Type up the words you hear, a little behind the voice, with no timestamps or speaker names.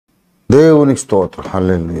దేవునికి స్తోత్రం.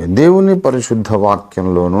 హల్లెలూయా. దేవుని పరిశుద్ధ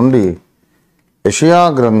వాక్యంలో నుండి యెషయా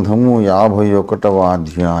గ్రంథము 51వ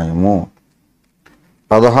అధ్యాయము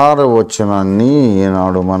 16వ వచనాన్ని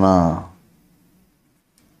ఈనాడు మన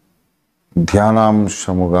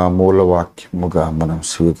ధ్యానాంశముగా మూలవాక్యముగా మనం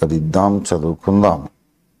స్వీకరిద్దాం, చదువుకుందాం.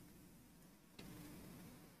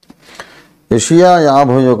 యెషయా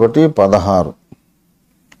 51:16.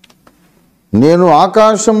 నేను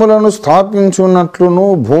ఆకాశములను స్థాపించున్నట్లును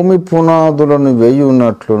భూమి పునాదులను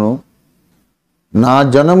వేయున్నట్లును నా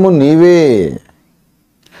జనము నీవే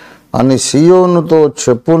అని సియోనుతో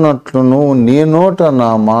చెప్పునట్లును నీ నోట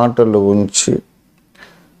నా మాటలు ఉంచి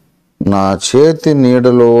నా చేతి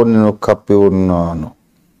నీడలో నేను కప్పి ఉన్నాను.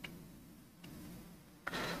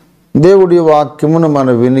 దేవుడి వాక్యమును మన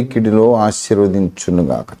వినికిడిలో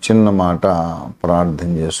ఆశీర్వదించునుగాక. చిన్న మాట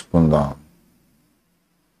ప్రార్థన చేసుకుందాం.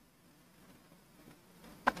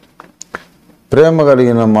 ప్రేమ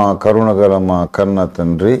కలిగిన మా కరుణ గల మా కన్న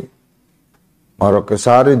తండ్రి,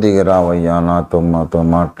 మరొకసారి దిగిరావయ్యా, మాతో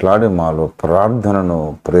మాట్లాడి మాలో ప్రార్థనను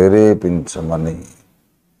ప్రేరేపించమని,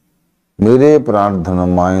 మీరే ప్రార్థన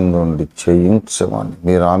మా యందు చేయించమని,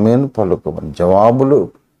 మీరు ఆమేను పలుకమని, జవాబులు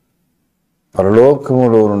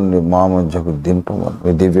పరలోకములో నుండి మా మధ్యకు దింపమని,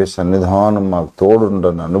 మీ దివ్య సన్నిధానం మాకు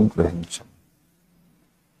తోడుండని అనుగ్రహించమని,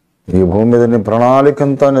 ఈ భూమి మీద నీ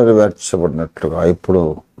ప్రణాళికంతా నెరవేర్చబడినట్లుగా ఇప్పుడు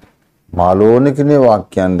మాలోనికి నీ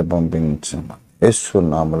వాక్యాన్ని పంపించమని యేసు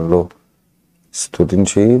నామములో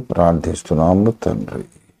స్తుతించి ప్రార్థిస్తున్నాము తండ్రి.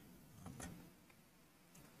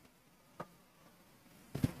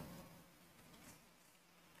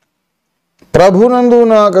 ప్రభునందు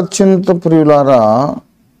నాకు అత్యంత ప్రియులారా,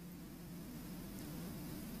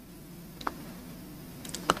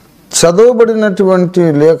 చదవబడినటువంటి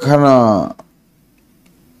లేఖన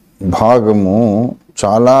భాగము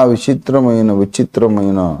చాలా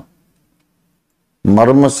విచిత్రమైన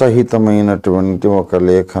మర్మసహితమైనటువంటి ఒక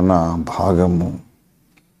లేఖన భాగము.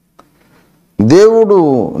 దేవుడు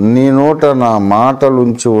నీ నోట నా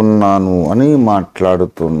మాటలుంచి ఉన్నాను అని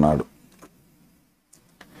మాట్లాడుతున్నాడు.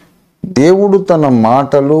 దేవుడు తన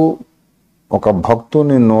మాటలు ఒక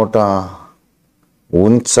భక్తుని నోట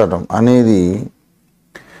ఉంచడం అనేది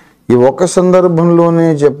ఈ ఒక సందర్భంలోనే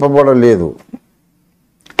చెప్పబడలేదు.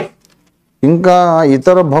 ఇంకా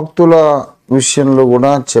ఇతర భక్తుల విషయంలో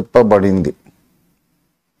కూడా చెప్పబడింది.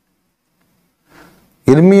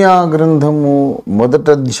 ఇర్మియా గ్రంథము 1వ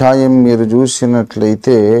అధ్యాయం మీరు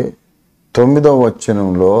చూసినట్లయితే 9వ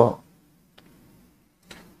వచనంలో,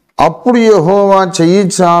 అప్పుడు యెహోవా చెయ్యి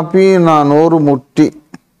చాపి నా నోరు ముట్టి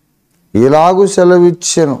ఇలాగు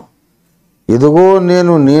సెలవిచ్చెను, ఇదిగో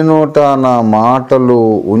నేను నీ నోట నా మాటలు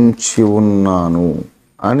ఉంచి ఉన్నాను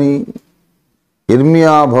అని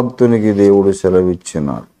ఇర్మియా భక్తునికి దేవుడు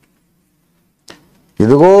సెలవిచ్చినాడు.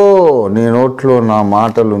 ఇదిగో నీ నోట్లో నా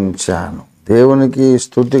మాటలు ఉంచాను. దేవునికి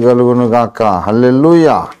స్తుతి కలుగును గాక.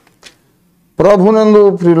 హల్లెలూయా. ప్రభునందు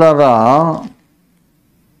ప్రియులారా,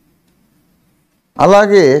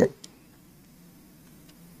 అలాగే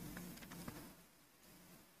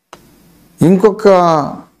ఇంకొక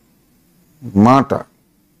మాట,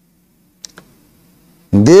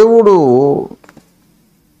 దేవుడు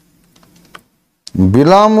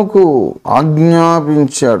బిలాముకు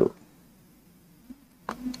ఆజ్ఞాపించాడు,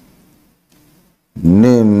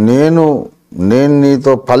 నేను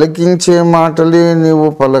నీతో పలికించే మాటలే నీవు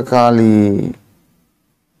పలకాలి,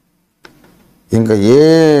 ఇంకా ఏ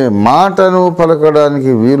మాటను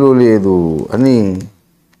పలకడానికి వీలు లేదు అని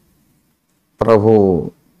ప్రభు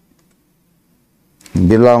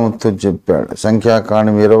బిలాముతో చెప్పాడు.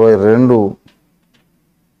 సంఖ్యాకాండం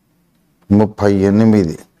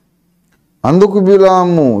 22:38. అందుకు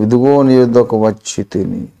బిలాము, ఇదిగో నీ యొద్దకు వచ్చి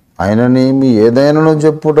తిని ఆయననేమి ఏదైనాను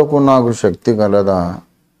చెప్పుటకు నాకు శక్తి కలదా?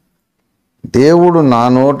 దేవుడు నా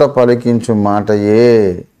నోట పలికించు మాటయే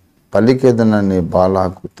పలికెదనని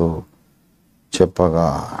బాలాకుతో చెప్పగా.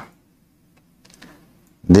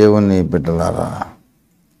 దేవుని బిడ్డలారా,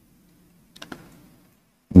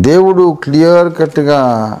 దేవుడు క్లియర్ కట్గా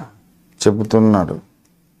చెబుతున్నాడు,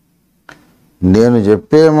 నేను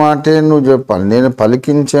చెప్పే మాటే నువ్వు చెప్పాలి, నేను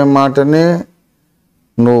పలికించే మాటనే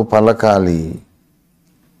నువ్వు పలకాలి,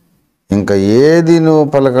 ఇంకా ఏది నువ్వు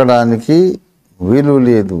పలకడానికి వీలు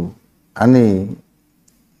లేదు అని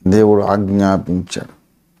దేవుడు ఆజ్ఞాపించాడు.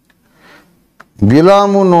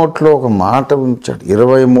 బిలాము నోట్లో ఒక మాట ఉంచాడు.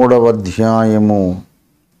 23వ అధ్యాయము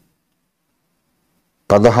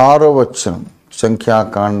 16వ వచనం,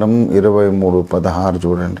 సంఖ్యాకాండం 23:16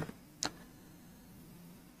 చూడండి.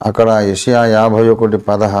 అక్కడ యెషయా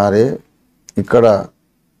 51:16, ఇక్కడ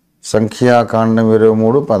సంఖ్యాకాండం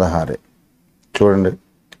 23:16 చూడండి.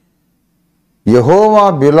 యెహోవా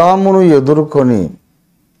బిలామును ఎదుర్కొని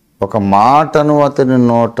ఒక మాటను అతని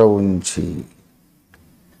నోట ఉంచి,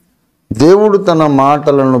 దేవుడు తన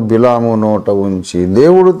మాటలను బిలాము నోట ఉంచి,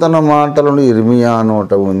 దేవుడు తన మాటలను ఇర్మియా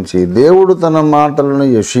నోట ఉంచి, దేవుడు తన మాటలను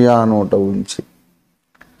యెషయా నోట ఉంచి,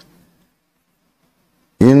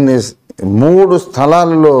 ఇన్ని 3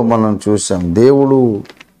 స్థలాలలో మనం చూసాం దేవుడు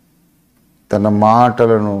తన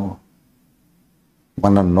మాటలను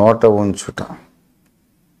మన నోట ఉంచుట.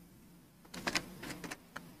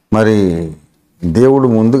 మరి దేవుడు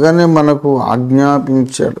ముందుగానే మనకు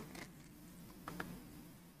ఆజ్ఞాపించాడు.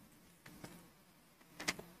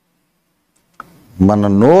 మన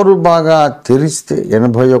నోరు బాగా తెరిస్తే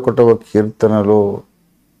 81వ కీర్తనలో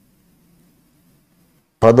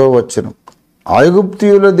 10వ వచనం,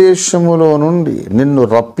 ఐగుప్తీయుల దేశములో నుండి నిన్ను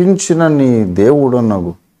రప్పించిన నీ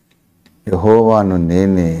దేవుడనగు యెహోవాను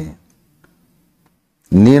నేనే.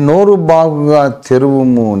 నీ నోరు బాగుగా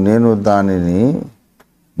తెరువుము, నేను దానిని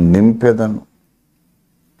నింపెదను.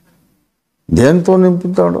 దేంతో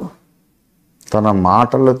నింపుతాడు? తన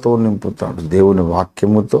మాటలతో నింపుతాడు, దేవుని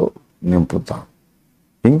వాక్యముతో నింపుతాడు.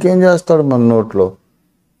 ఇంకేం చేస్తాడు మన నోట్లో?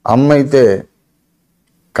 అమ్మ అయితే,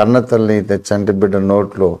 కన్న తల్లి అయితే చంటి బిడ్డ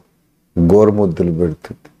నోట్లో గోరుముద్దులు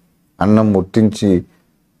పెడుతుంది. అన్నం ముట్టించి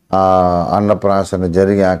అన్నప్రాసన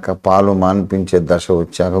జరిగాక పాలు మాన్పించే దశ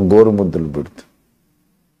వచ్చాక గోరుముద్దులు పెడుతుంది.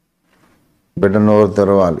 బిడ్డ నోరు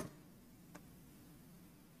తెరవాలి.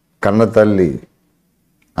 కన్న తల్లి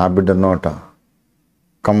ఆ బిడ్డ నోట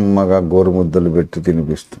కమ్మగా గోరుముద్దలు పెట్టి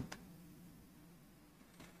తినిపిస్తుంది.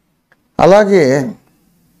 అలాగే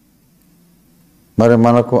మరి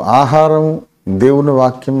మనకు ఆహారం దేవుని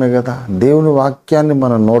వాక్యమే కదా. దేవుని వాక్యాన్ని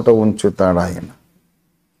మన నోట ఉంచుతాడు ఆయన.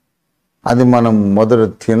 అది మనం మొదట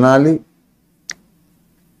తినాలి,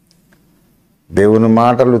 దేవుని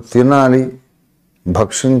మాటలు తినాలి,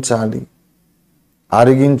 భక్షించాలి,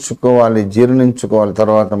 అరిగించుకోవాలి, జీర్ణించుకోవాలి,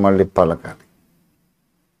 తర్వాత మళ్ళీ పలకాలి.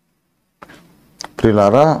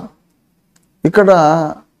 ప్రియులారా, ఇక్కడ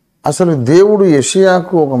అసలు దేవుడు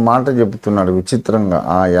యెషయాకు ఒక మాట చెబుతున్నాడు విచిత్రంగా.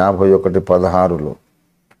 ఆ 51:16లో,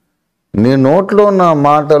 నీ నోట్లో నా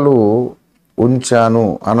మాటలు ఉంచాను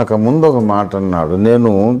అనక ముందు ఒక మాట అన్నాడు,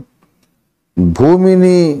 నేను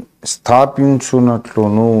భూమిని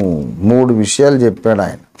స్థాపించున్నట్లును. 3 విషయాలు చెప్పాడు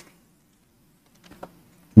ఆయన.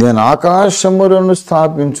 నేను ఆకాశములను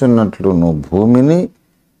స్థాపించున్నట్లును,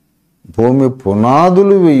 భూమి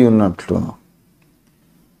పునాదులు వేయున్నట్లును,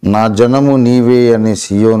 నా జనము నీవే అని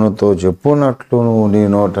సియోనుతో చెప్పున్నట్లును నీ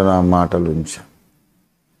నోట నా మాటలు ఉంచా.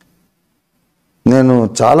 నేను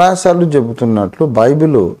చాలాసార్లు చెబుతున్నట్లు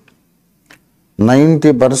బైబిల్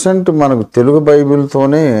 90% మనకు తెలుగు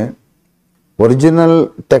బైబిల్తోనే ఒరిజినల్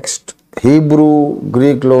టెక్స్ట్ హీబ్రూ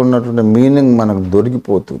గ్రీక్లో ఉన్నటువంటి మీనింగ్ మనకు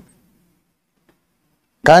దొరికిపోతుంది.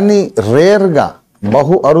 కానీ రేర్గా,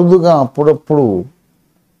 బహు అరుదుగా అప్పుడప్పుడు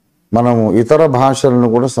మనము ఇతర భాషలను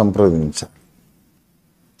కూడా సంప్రదించాలి.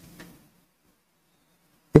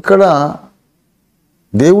 ఇక్కడ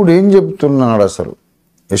దేవుడు ఏం చెప్తున్నాడు అసలు?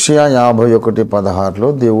 యెషయా 51:16లో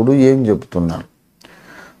దేవుడు ఏం చెప్తున్నాడు?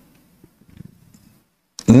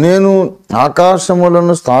 నేను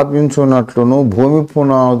ఆకాశములను స్థాపించున్నట్లును, భూమి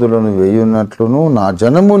పునాదులను వేయున్నట్లును, నా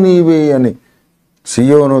జనము నీవే అని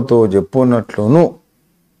సియోనుతో చెప్పున్నట్లును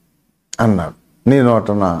అన్నాడు. నీ నోట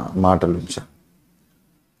నా మాటలు ఉంచాను.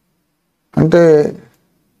 అంటే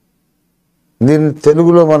దీన్ని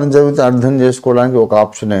తెలుగులో మనం చదివితే అర్థం చేసుకోవడానికి ఒక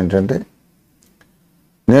ఆప్షన్ ఏంటంటే,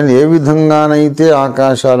 నేను ఏ విధంగానైతే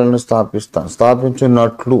ఆకాశాలను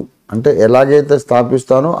స్థాపించున్నట్లు అంటే ఎలాగైతే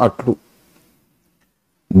స్థాపిస్తానో అట్లు,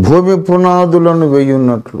 భూమి పునాదులను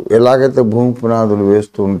వేయున్నట్లు ఎలాగైతే భూమి పునాదులు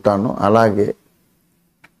వేస్తూ ఉంటానో అలాగే,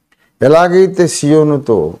 ఎలాగైతే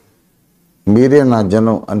సియోనుతో మీరే నా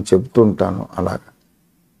జనం అని చెప్తుంటాను అలా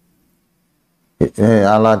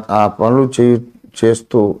ఆ పనులు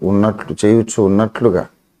చేయొచ్చు ఉన్నట్లుగా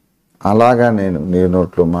అలాగా నేను నీ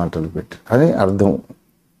నోట్లో మాటలు పెట్టి అని అర్థం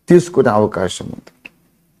తీసుకునే అవకాశం ఉంది.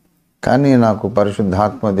 కానీ నాకు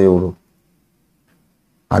పరిశుద్ధాత్మ దేవుడు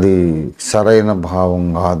అది సరైన భావం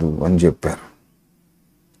కాదు అని చెప్పారు.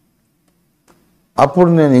 అప్పుడు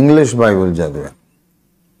నేను ఇంగ్లీష్ బైబిల్ చదివాను.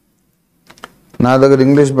 నా దగ్గర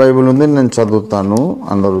ఇంగ్లీష్ బైబిల్ ఉంది, నేను చదువుతాను,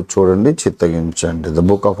 అందరూ చూడండి, చిత్తగించండి. The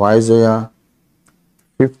book of Isaiah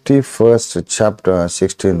 51st chapter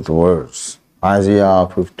 16th verse. Isaiah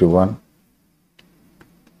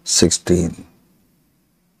 51:16.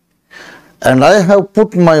 And I have put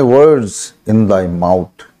my words in thy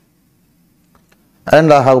mouth, and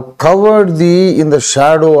I have covered thee in the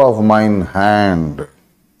shadow of mine hand,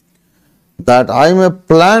 that I may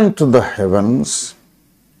plant the heavens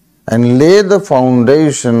and lay the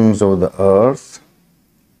foundations of the earth,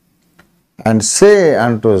 and say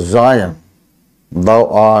unto Zion, thou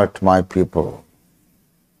art my people,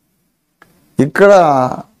 ఇక్కడ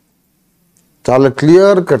చాలా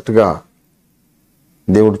clear కట్గా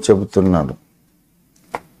దేవుడు చెబుతున్నాడు,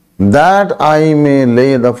 that I may లే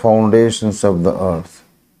the foundations of the earth,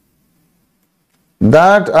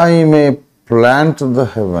 that I may plant the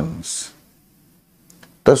heavens,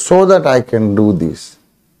 so that I can do this,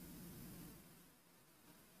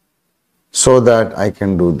 so that I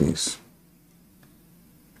can do this,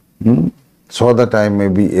 so that I may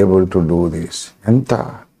be able to do this. ఎంత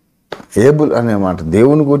able అనే మాట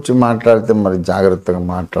దేవుని గురించి మాట్లాడితే మరి జాగ్రత్తగా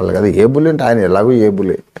మాట్లాడాలి కదా. ఏబుల్ అంటే ఆయన ఎలాగో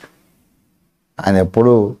ఏబులే, ఆయన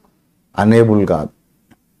ఎప్పుడూ అనేబుల్ కాదు.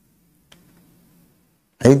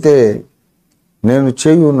 అయితే నేను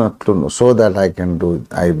చేయున్నట్లును, so that I can do,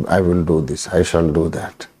 I will do this, I shall do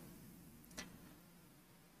that.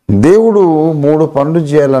 దేవుడు 3 పనులు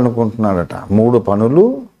చేయాలనుకుంటున్నాడట. 3 పనులు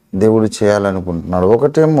దేవుడు చేయాలనుకుంటున్నాడు.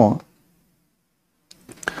 ఒకటేమో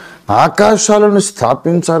ఆకాశాలను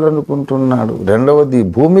స్థాపించాలనుకుంటున్నాడు, రెండవది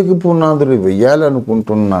భూమికి పునాదులు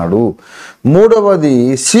వెయ్యాలనుకుంటున్నాడు, మూడవది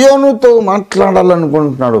సియోనుతో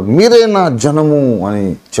మాట్లాడాలనుకుంటున్నాడు, మీరే నా జనము అని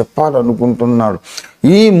చెప్పాలనుకుంటున్నాడు.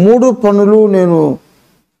 ఈ 3 పనులు నేను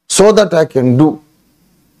so that I can do,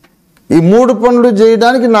 ఈ 3 పనులు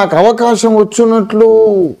చేయడానికి నాకు అవకాశం వచ్చినట్లు,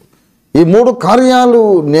 ఈ 3 కార్యాలు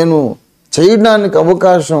నేను చేయడానికి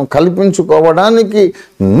అవకాశం కల్పించుకోవడానికి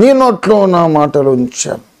నీ నోట్లో నా మాటలు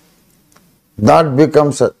ఉంచాను. That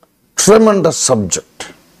becomes a tremendous subject.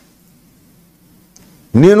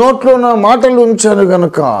 నీ నోట్లో నా మాటలు ఉంచాను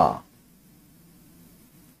గనుక,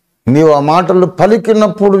 నీవు ఆ మాటలు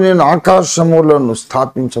పలికినప్పుడు నేను ఆకాశములను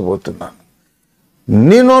స్థాపించబోతున్నాను.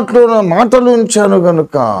 నీ నోట్లో నా మాటలు ఉంచాను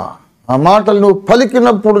గనుక, ఆ మాటలు నువ్వు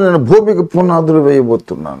పలికినప్పుడు నేను భూమికి పునాదులు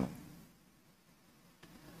వేయబోతున్నాను.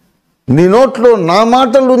 నీ నోట్లో నా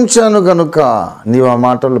మాటలు ఉంచాను గనుక, నీవు ఆ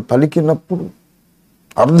మాటలు పలికినప్పుడు,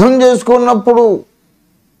 అర్థం చేసుకున్నప్పుడు,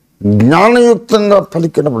 జ్ఞానయుక్తంగా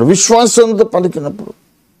పలికినప్పుడు, విశ్వాసంతో పలికినప్పుడు,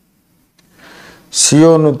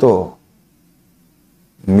 సియోనుతో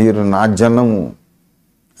మీరు నా జనము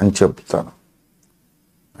అని చెప్తాను.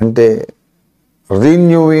 అంటే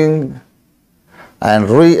రీన్యూయింగ్ and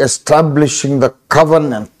రీఎస్టాబ్లిషింగ్ the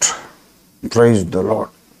covenant. Praise the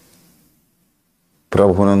lord.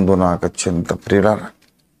 ప్రభునందు నాకు అత్యంత ప్రియులారా,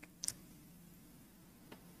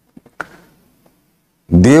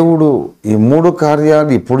 దేవుడు ఈ 3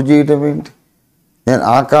 కార్యాలు ఇప్పుడు చేయటం ఏంటి? నేను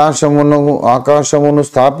ఆకాశమును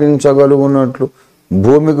స్థాపించగలుగున్నట్లు,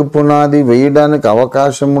 భూమికి పునాది వేయడానికి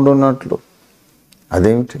అవకాశమున్నట్లు.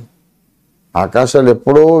 అదేమిటి? ఆకాశాలు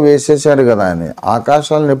ఎప్పుడో వేసేశాడు కదా ఆయన.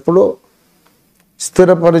 ఆకాశాలను ఎప్పుడో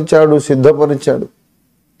స్థిరపరిచాడు, సిద్ధపరిచాడు.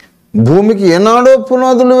 భూమికి ఏనాడో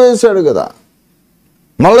పునాదులు వేశాడు కదా.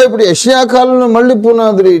 మళ్ళీ ఇప్పుడు యెషయా కాలంలో మళ్ళీ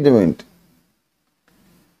పునాదులు వేయటం ఏంటి?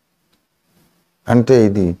 అంటే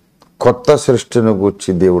ఇది కొత్త సృష్టిని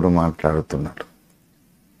గురించి దేవుడు మాట్లాడుతున్నాడు.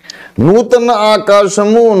 నూతన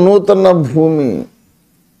ఆకాశము, నూతన భూమి,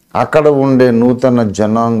 అక్కడ ఉండే నూతన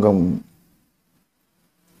జనాంగం,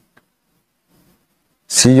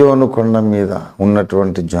 సియోను కొండ మీద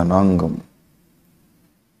ఉన్నటువంటి జనాంగం,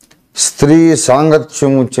 స్త్రీ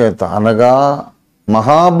సాంగత్యము చేత, అనగా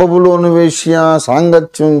మహాబబులోను వేశ్య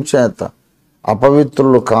సాంగత్యం చేత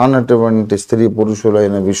అపవిత్రులు కానటువంటి స్త్రీ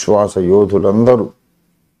పురుషులైన విశ్వాస యోధులందరూ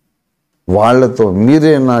వాళ్లతో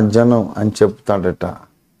మీరే నా జనం అని చెప్తాడట.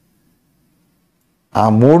 ఆ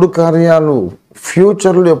 3 కార్యాలు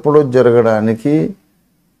ఫ్యూచర్లో ఎప్పుడో జరగడానికి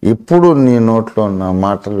ఇప్పుడు నీ నోట్లో నా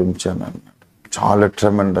మాటలు ఉంచాను అన్నాడు. చాలా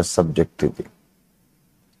ట్రెమెండస్ సబ్జెక్ట్ ఇది.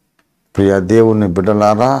 ప్రియ దేవుని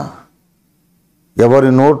బిడ్డలారా,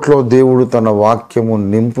 ఎవరి నోట్లో దేవుడు తన వాక్యము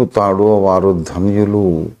నింపుతాడో వారు ధన్యులు.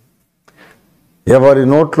 ఎవరి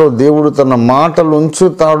నోట్లో దేవుడు తన మాటలు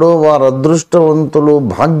ఉంచుతాడో వారు అదృష్టవంతులు,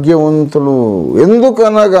 భాగ్యవంతులు.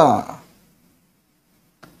 ఎందుకనగా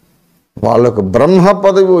వాళ్ళకు బ్రహ్మ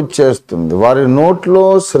పదవి వచ్చేస్తుంది. వారి నోట్లో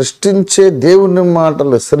సృష్టించే దేవుని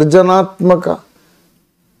మాటలు, సృజనాత్మక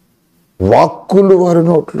వాక్కులు వారి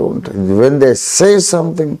నోట్లో ఉంటాయి. when they say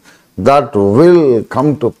something that will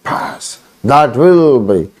come to pass, that will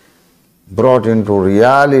be brought into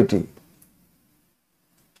reality.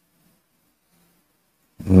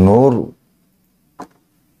 నోరు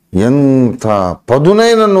ఎంత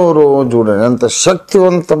పదునైన నోరో చూడండి, ఎంత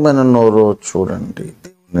శక్తివంతమైన నోరో చూడండి.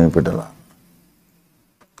 దేవుని బిడ్డల,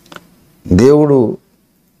 దేవుడు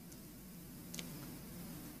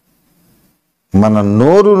మన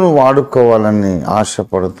నోరును వాడుకోవాలని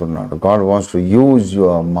ఆశపడుతున్నాడు. God wants to use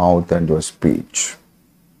your mouth and your speech.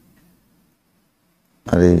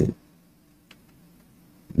 అది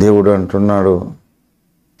దేవుడు అంటున్నాడు,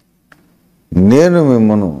 నేను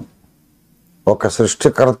మిమ్మను ఒక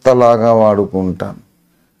సృష్టికర్తలాగా వాడుకుంటాను.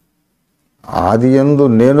 ఆదియందు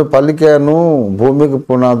నేను పలికాను, భూమికి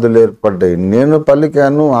పునాదులు ఏర్పడ్డాయి. నేను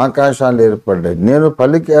పలికాను, ఆకాశాలు ఏర్పడ్డాయి. నేను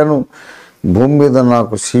పలికాను, భూమి మీద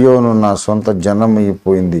నాకు సియోను నా సొంత జనం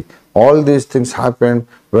అయిపోయింది. All these things happened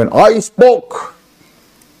when I spoke.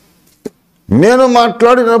 నేను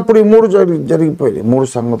మాట్లాడినప్పుడు ఈ మూడు జరిగిపోయాయి. మూడు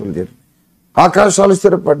సంగతులు జరిగాయి. ఆకాశాలు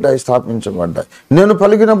స్థిరపడ్డాయి, స్థాపించబడ్డాయి. నేను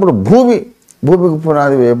పలికినప్పుడు భూమికి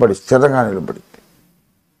పునాది వేయబడి స్థిరంగా నిలబడింది.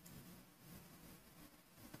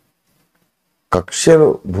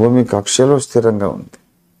 భూమి కక్షలో స్థిరంగా ఉంది.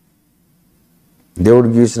 దేవుడు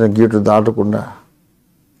గీసిన గీటు దాటకుండా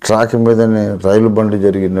ట్రాక్ మీదనే రైలు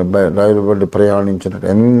బండి ప్రయాణించినట్టు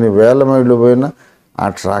ఎన్ని వేల మైళ్ళు పోయినా ఆ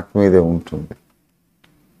ట్రాక్ మీదే ఉంటుంది.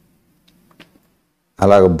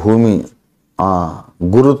 అలాగ భూమి ఆ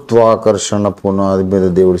గురుత్వాకర్షణ పునాది మీద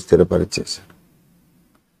దేవుడు స్థిరపరిచేశాడు.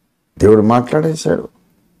 దేవుడు మాట్లాడేశాడు.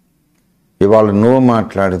 ఇవాళ నువ్వు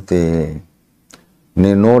మాట్లాడితే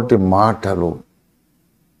నీ నోటి మాటలు,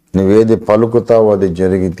 నువ్వేది పలుకుతావో అది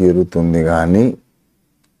జరిగి తీరుతుంది. కానీ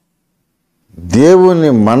దేవుని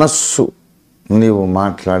మనస్సు నీవు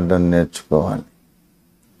మాట్లాడడం నేర్చుకోవాలి.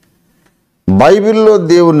 బైబిల్లో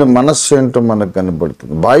దేవుని మనస్సు ఏంటో మనకు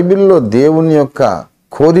కనపడుతుంది. బైబిల్లో దేవుని యొక్క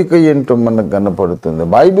కోరిక ఏంటో మనకు కనపడుతుంది.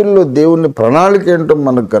 బైబిల్లో దేవుని ప్రణాళిక ఏంటో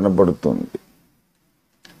మనకు కనపడుతుంది.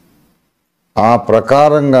 ఆ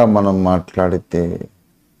ప్రకారంగా మనం మాట్లాడితే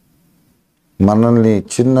మనల్ని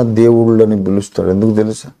చిన్న దేవుళ్ళని పిలుస్తాడు. ఎందుకు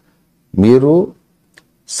తెలుసా? మీరు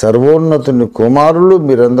సర్వోన్నతుని కుమారులు,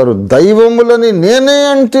 మీరందరూ దైవములని నేనే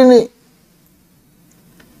అంటిని.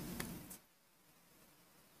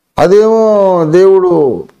 అదేమో దేవుడు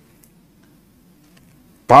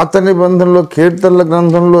పాత నిబంధనలో కీర్తనల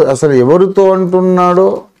గ్రంథంలో అసలు ఎవరితో అంటున్నాడో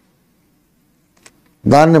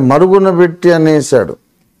దాన్ని మరుగున పెట్టి అనేశాడు.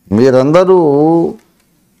 మీరందరూ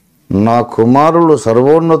నా కుమారులు,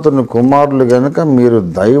 సర్వోన్నతుని కుమారులు గనుక మీరు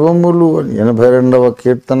దైవములు అని 82వ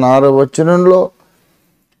కీర్తన 6వ వచనంలో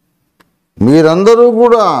మీరందరూ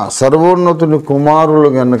కూడా సర్వోన్నతుని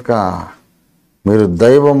కుమారులు గనుక మీరు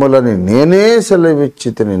దైవములని నేనే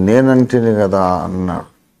సెలవిచ్చితిని, నేనంటిని కదా అన్నాడు.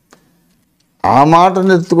 ఆ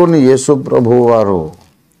మాటను ఎత్తుకొని యేసు ప్రభువు వారు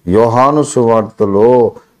యోహాను సువార్తలో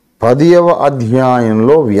 10వ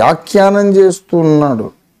అధ్యాయంలో వ్యాఖ్యానం చేస్తున్నాడు.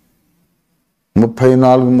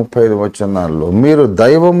 34-35 వచనాల్లో మీరు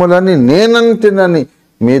దైవములని నేనంటినని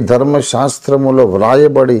మీ ధర్మశాస్త్రములో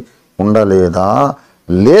వ్రాయబడి ఉండలేదా?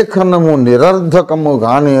 లేఖనము నిరర్ధకము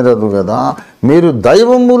కానేరదు కదా. మీరు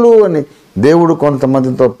దైవములు అని దేవుడు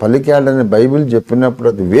కొంతమందితో పలికాడని బైబిల్ చెప్పినప్పుడు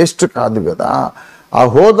అది వేస్ట్ కాదు కదా. ఆ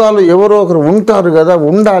హోదాలు ఎవరో ఒకరు ఉంటారు కదా,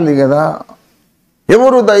 ఉండాలి కదా.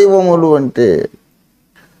 ఎవరు దైవములు అంటే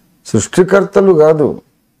సృష్టికర్తలు కాదు.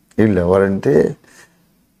 వీళ్ళు ఎవరంటే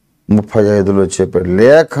 35లో చెప్పాడు,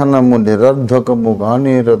 లేఖనము నిరర్ధకము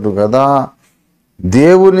కానేరదు కదా.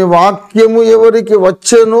 దేవుని వాక్యము ఎవరికి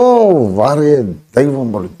వచ్చెనో వారే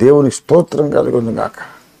దైవములు. దేవునికి స్తోత్రం కలుగును గాక.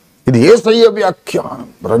 ఇది యేసయ్య వ్యాఖ్యానం,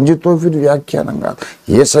 రంజితోఫిర్ వ్యాఖ్యానం కాదు,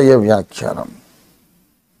 యేసయ్య వ్యాఖ్యానం.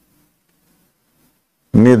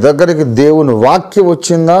 మీ దగ్గరికి దేవుని వాక్యం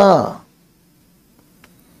వచ్చిందా?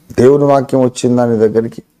 దేవుని వాక్యం వచ్చిందా నీ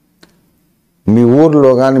దగ్గరికి? మీ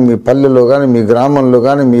ఊర్లో కానీ, మీ పల్లెలో కానీ, మీ గ్రామంలో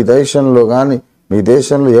కానీ, మీ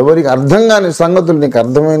దేశంలో ఎవరికి అర్థం కాని సంగతులు నీకు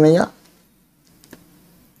అర్థమైనయా?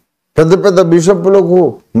 పెద్ద పెద్ద బిషప్పులకు,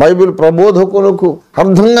 బైబిల్ ప్రబోధకులకు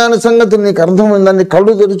అర్థం కాని సంగతి నీకు అర్థమైందాన్ని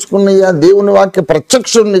కళ్ళు తెరుచుకున్నాయా? దేవుని వాక్య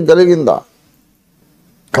ప్రత్యక్షం నీకు కలిగిందా?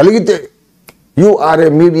 కలిగితే you are A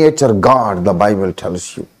mediator God, the Bible tells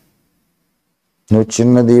you. నువ్వు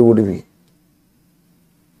చిన్న దేవుడివి.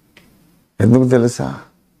 ఎందుకు తెలుసా?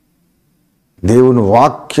 దేవుని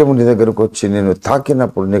వాక్యము నీ దగ్గరకు వచ్చి నేను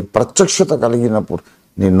తాకినప్పుడు, నీకు ప్రత్యక్షత కలిగినప్పుడు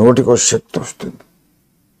నీ నోటికో శక్తి వస్తుంది.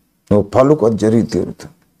 నువ్వు పలుకు, అది జరిగి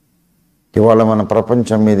తీరుతుంది. ఇవాళ మన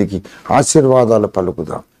ప్రపంచం మీదకి ఆశీర్వాదాలు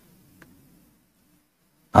పలుకుదాం.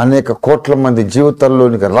 అనేక కోట్ల మంది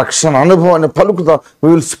జీవితాల్లోనికి రక్షణ అనుభవాన్ని పలుకుదాం. We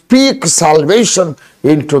will speak salvation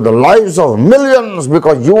into the lives of millions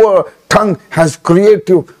because your tongue has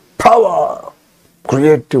creative power,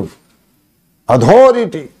 creative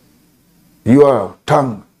authority. Your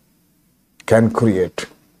tongue can create.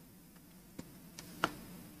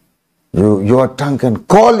 Your tongue can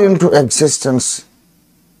call into existence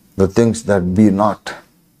the things that be not.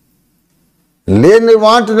 లేని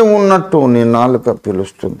వాటిని ఉన్నట్టు నీ నాలుక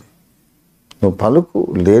పిలుస్తుంది. నువ్వు పలుకు,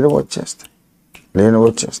 లేని వచ్చేస్తాయి.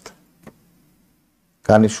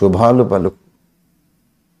 కానీ శుభాలు పలుకు,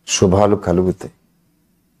 శుభాలు కలుగుతాయి.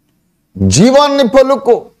 జీవాన్ని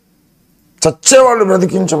పలుకు, చచ్చేవాళ్ళు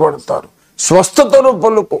బ్రతికించబడతారు. స్వస్థతను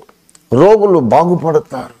పలుకు, రోగులు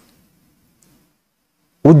బాగుపడతారు.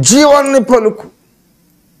 ఉజ్జీవాన్ని పలుకు,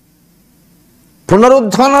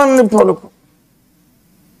 పునరుద్ధానాన్ని పలుకు,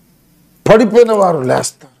 పడిపోయిన వారు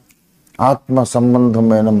లేస్తారు. ఆత్మ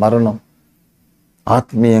సంబంధమైన మరణం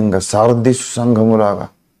ఆత్మీయంగా సారథీసు సంఘములాగా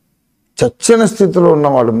చచ్చిన స్థితిలో ఉన్న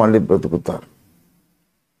వాళ్ళు మళ్ళీ బ్రతుకుతారు.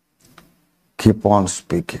 Keep on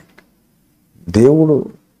speaking. దేవుడు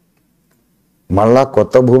మళ్ళా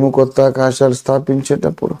కొత్త భూమి కొత్త ఆకాశాలు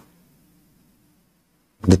స్థాపించేటప్పుడు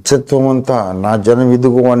నిత్యత్వం అంతా నా జనం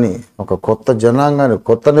ఇదుగు అని ఒక కొత్త జనాంగాన్ని,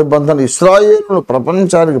 కొత్త నిబంధన ఇశ్రాయేలును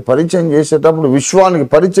ప్రపంచానికి పరిచయం చేసేటప్పుడు, విశ్వానికి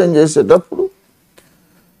పరిచయం చేసేటప్పుడు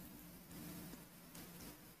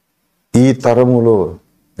ఈ తరములో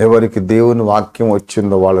ఎవరికి దేవుని వాక్యం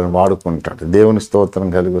వచ్చిందో వాళ్ళని వాడుకుంటాడు. దేవుని స్తోత్రం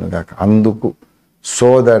కలుగును గాక. అందుకు so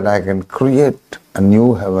that I can create a new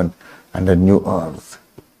heaven and a new earth,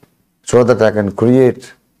 so that I can create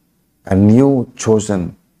a new chosen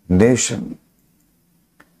nation.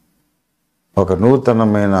 ఒక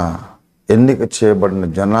నూతనమైన ఎన్నిక చేయబడిన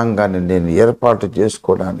జనాంగాన్ని నేను ఏర్పాటు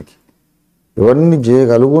చేసుకోవడానికి ఇవన్నీ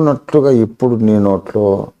చేయగలుగునట్లుగా ఇప్పుడు నీ నోట్లో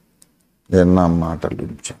నేను నా మాటలు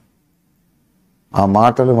ఉంచాను. ఆ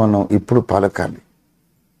మాటలు మనం ఇప్పుడు పలకాలి.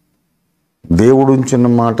 దేవుడు ఉంచిన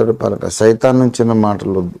మాటలు పలకాలి, సైతాన్ ఉంచిన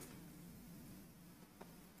మాటలు వద్దు.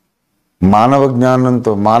 మానవ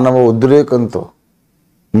జ్ఞానంతో, మానవ ఉద్రేకంతో,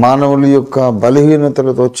 మానవుల యొక్క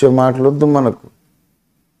బలహీనతలతో వచ్చే మాటలు వద్దు మనకు.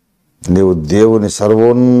 నీవు దేవుని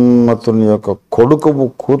సర్వోన్నతుని యొక్క కొడుకువు,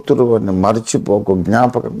 కూతురు అని మర్చిపోకు,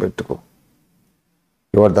 జ్ఞాపకం పెట్టుకో.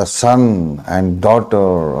 You are the sun and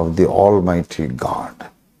daughter of the almighty God.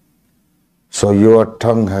 So your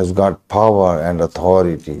tongue has got power and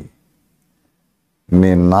authority. మీ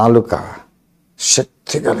నాలుక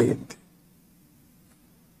శక్తి కలిగింది.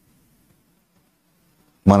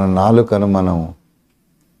 మన నాలుకను మనం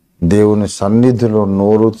దేవుని సన్నిధిలో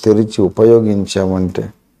నోరు తెరిచి ఉపయోగించామంటే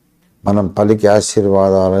మనం పలికే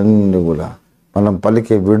ఆశీర్వాదాలన్నీ కూడా, మనం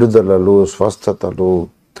పలికే విడుదలలు, స్వస్థతలు,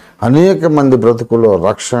 అనేక మంది బ్రతుకులో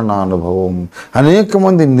రక్షణ అనుభవం, అనేక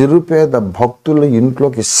మంది నిరుపేద భక్తుల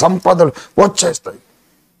ఇంట్లోకి సంపదలు వచ్చేస్తాయి.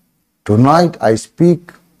 Tonight I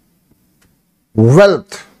speak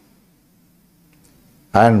wealth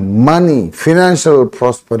and money, financial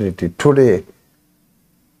prosperity. Today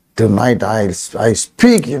tonight I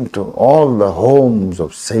speak into all the homes of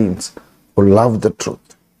saints who love the truth.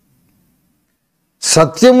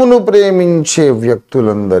 సత్యమును ప్రేమించే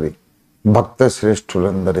వ్యక్తులందరి, భక్త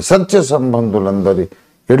శ్రేష్ఠులందరి, సత్య సంబంధులందరి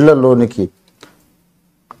ఇళ్లలోనికి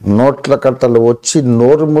నోట్ల కట్టలు వచ్చి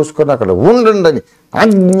నోరు మూసుకొని అక్కడ ఉండండి అని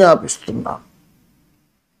ఆజ్ఞాపిస్తున్నా.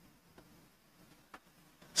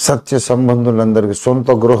 సత్య సంబంధులందరికీ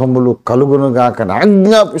సొంత గృహములు కలుగునుగాకని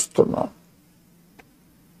ఆజ్ఞాపిస్తున్నా.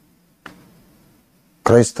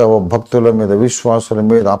 క్రైస్తవ భక్తుల మీద, విశ్వాసుల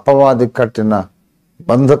మీద అపవాది కట్టిన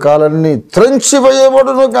బంధకాలన్నీ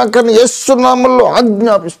త్రెంచివేయబడును కాకని యేసు నామములో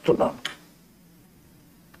ఆజ్ఞాపిస్తున్నాను.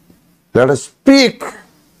 Let us speak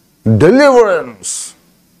deliverance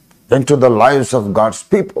into the lives of God's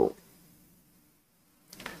people.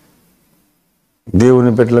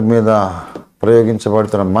 దేవుని బిడ్డల మీద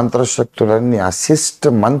ప్రయోగించబడుతున్న మంత్రశక్తులన్నీ, అశిష్ట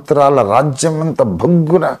మంత్రాల రాజ్యమంతా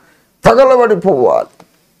భగ్గున తగలబడిపోవాలి.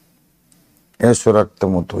 యేసు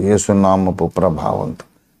రక్తముతో, యేసు నామపు ప్రభావంతో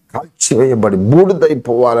కాల్చివేయబడి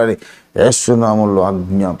బూడిదైపోవాలని యేసు నామములో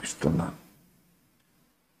ఆజ్ఞాపిస్తున్నాను.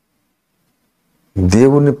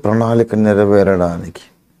 దేవుని ప్రణాళిక నెరవేరడానికి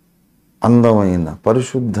అందమైన,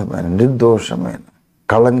 పరిశుద్ధమైన, నిర్దోషమైన,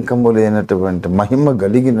 కళంకము లేనటువంటి, మహిమ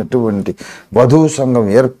కలిగినటువంటి వధూ సంఘం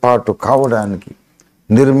ఏర్పాటు కావడానికి,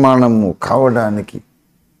 నిర్మాణము కావడానికి,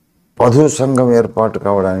 వధూ సంఘం ఏర్పాటు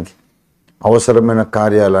కావడానికి అవసరమైన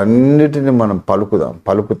కార్యాలన్నిటిని మనం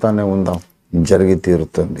పలుకుతానే ఉందాం. జరిగి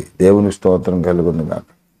తీరుతుంది. దేవుని స్తోత్రం కలుగును గాక.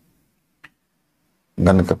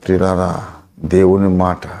 గనుక ప్రియులారా, దేవుని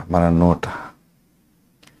మాట మన నోట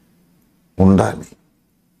ఉండాలి.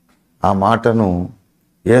 ఆ మాటను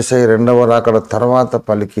యేసయ్య రెండవ రాకడ తర్వాత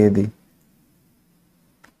పలికేది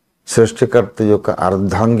సృష్టికర్త యొక్క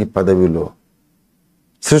అర్ధాంగి పదవిలో,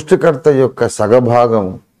 సృష్టికర్త యొక్క సగభాగం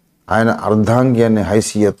ఆయన అర్ధాంగి అనే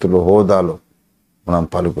హైసియత్తులో, హోదాలో మనం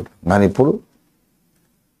పలుకుతాం. కానీ ఇప్పుడు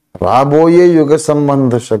రాబోయే యుగ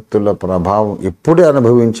సంబంధ శక్తుల ప్రభావం ఇప్పుడే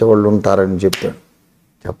అనుభవించే వాళ్ళు ఉంటారని చెప్పాడు.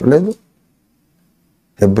 చెప్పలేదు?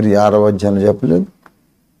 హెబ్రీ 6వ అధ్యాయంలో చెప్పలేదు?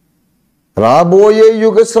 రాబోయే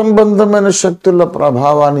యుగ సంబంధమైన శక్తుల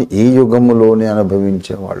ప్రభావాన్ని ఈ యుగములోనే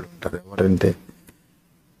అనుభవించే వాళ్ళు ఉంటారు. ఎవరంటే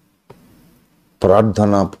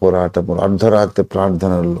ప్రార్థనా పోరాటములు, అర్ధరాత్రి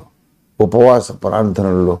ప్రార్థనల్లో, ఉపవాస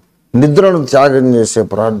ప్రార్థనల్లో, నిద్రను త్యాగం చేసే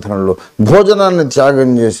ప్రార్థనల్లో, భోజనాన్ని త్యాగం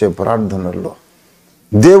చేసే ప్రార్థనల్లో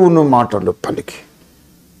దేవుని మాటలు పలికి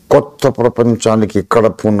కొత్త ప్రపంచానికి ఇక్కడ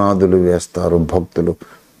పునాదులు వేస్తారు భక్తులు.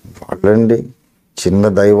 వాళ్ళండి చిన్న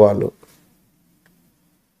దైవాలు.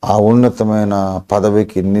 ఆ ఉన్నతమైన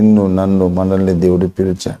పదవికి నిన్ను నన్ను మనల్ని దేవుడు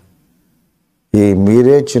పిలిచాడు.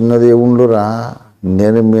 మీరే చిన్న దేవుళ్ళురా,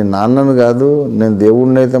 నేను మీ నాన్నను కాదు. నేను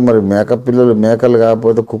దేవుణ్ణి అయితే మరి మేకపిల్లలు మేకలు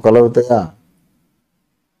కాకపోతే కుక్కలు అవుతాయా?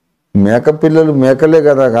 మేకపిల్లలు మేకలే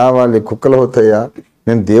కదా కావాలి, కుక్కలు అవుతాయా?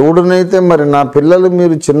 నేను దేవుడినైతే మరి నా పిల్లలు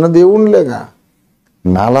మీరు చిన్న దేవుళ్ళేగా.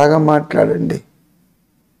 నాలాగా మాట్లాడండి,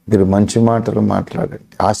 మీరు మంచి మాటలు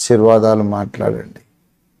మాట్లాడండి, ఆశీర్వాదాలు మాట్లాడండి.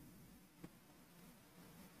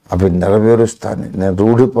 అవి నెరవేరుస్తాను, నేను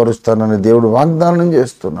రూఢిపరుస్తానని దేవుడు వాగ్దానం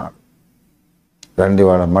చేస్తున్నాడు. రండి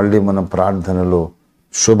మళ్ళీ మనం ప్రార్థనలో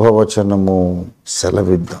శుభవచనము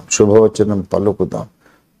సెలవిద్దాం, శుభవచనం పలుకుదాం.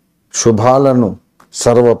 శుభాలను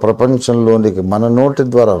సర్వ ప్రపంచంలోనికి మన నోటి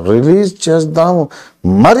ద్వారా రిలీజ్ చేద్దాము.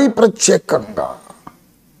 మరీ ప్రత్యేకంగా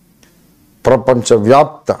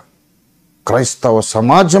ప్రపంచవ్యాప్త క్రైస్తవ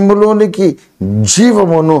సమాజంలోనికి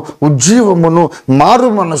జీవమును, ఉజ్జీవమును, మారు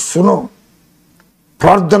మనస్సును,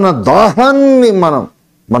 ప్రార్థన దాహాన్ని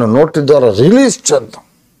మన నోటి ద్వారా రిలీజ్ చేద్దాం.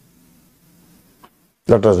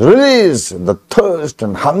 Let us release the thirst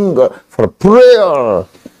and hunger for prayer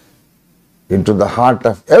into the heart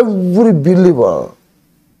of every believer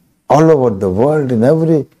all over the world, in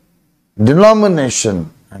every denomination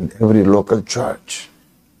and every local church.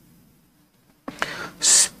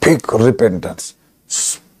 Speak repentance.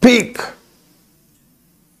 Speak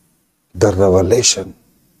the revelation.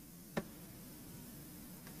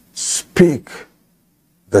 Speak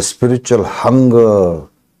the spiritual hunger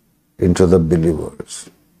into the believers.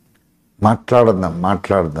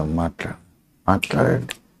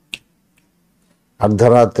 మాట్లాడండి.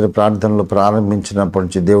 అర్ధరాత్రి ప్రార్థనలు ప్రారంభించినప్పటి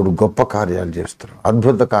నుంచి దేవుడు గొప్ప కార్యాలు చేస్తున్నాడు,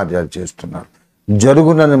 అద్భుత కార్యాలు చేస్తున్నాడు.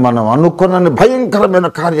 జరుగునని మనం అనుకున్నని భయంకరమైన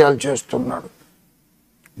కార్యాలు చేస్తున్నాడు.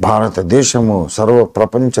 భారతదేశము, సర్వ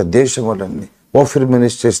ప్రపంచ దేశములన్నీ ఓఫిర్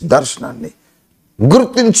మినిస్ట్రీస్ దర్శనాన్ని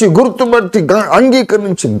గుర్తుబట్టి,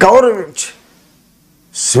 అంగీకరించి, గౌరవించి,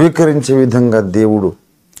 స్వీకరించే విధంగా దేవుడు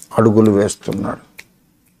అడుగులు వేస్తున్నాడు.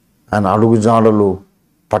 ఆయన అడుగుజాడలు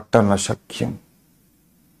పట్టణ శక్యం.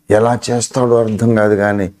 ఎలా చేస్తాడో అర్థం కాదు,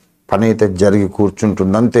 కానీ పని అయితే జరిగి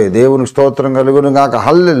కూర్చుంటుంది అంతే. దేవునికి స్తోత్రం కలుగును గాక.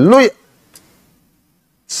 హల్లెలూయా.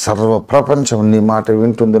 సర్వ ప్రపంచం నీ మాట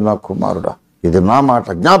వింటుంది నా కుమారుడా, ఇది నా మాట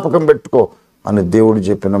జ్ఞాపకం పెట్టుకో అని దేవుడు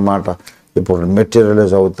చెప్పిన మాట ఇప్పుడు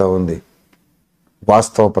మెటీరియలైజ్ అవుతా ఉంది,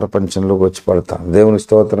 వాస్తవ ప్రపంచంలోకి వచ్చి పడతాను. దేవునికి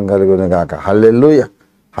స్తోత్రం కలుగును గాక. హల్లెలూయా,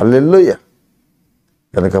 హల్లెలూయా.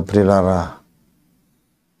 కనుక ప్రియులారా,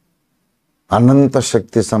 అనంత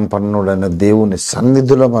శక్తి సంపన్నుడైన దేవుని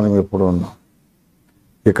సన్నిధిలో మనం ఎప్పుడు ఉన్నాం.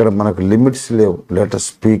 ఇక్కడ మనకు లిమిట్స్ లేవు. Let us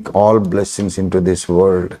speak all blessings in to this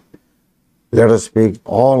world. Let us speak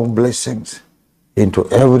all blessings in to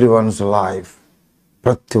every one's life.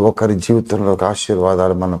 ప్రతి ఒక్కరి జీవితంలో ఒక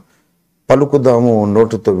ఆశీర్వాదాలు మనం పలుకుదాము,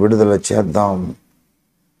 నోటితో విడుదల చేద్దాం.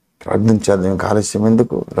 ప్రార్థన చేద్దాం. ఆలస్యం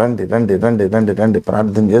ఎందుకు? రండి రండి రండి రండి రండి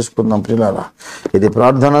ప్రార్థన చేసుకుందాం ప్రియులారా. ఇది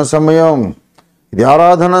ప్రార్థనా సమయం, ఇది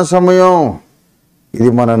ఆరాధన సమయం, ఇది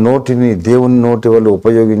మన నోటిని దేవుని నోటి వల్ల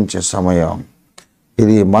ఉపయోగించే సమయం.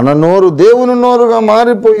 ఇది మన నోరు దేవుని నోరుగా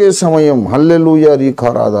మారిపోయే సమయం. హల్లెలూయా.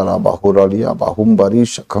 రీఖారాధన బాహురాలియా బాహుంబరీ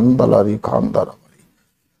శకందలరీ కాందరవరి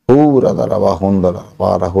హూరదర బాహుందర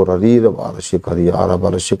వారహురీర వారశిఖరి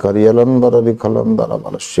ఆరబల శిఖరి అలందరరి కలందర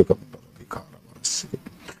బల శికందర వికారవరసి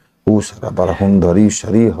ఊసర బలహుందరీ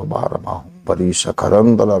శరీహ బారమాహుంబరీ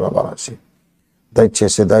శకరందల రవరసి.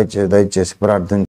 దయచేసి ప్రార్థన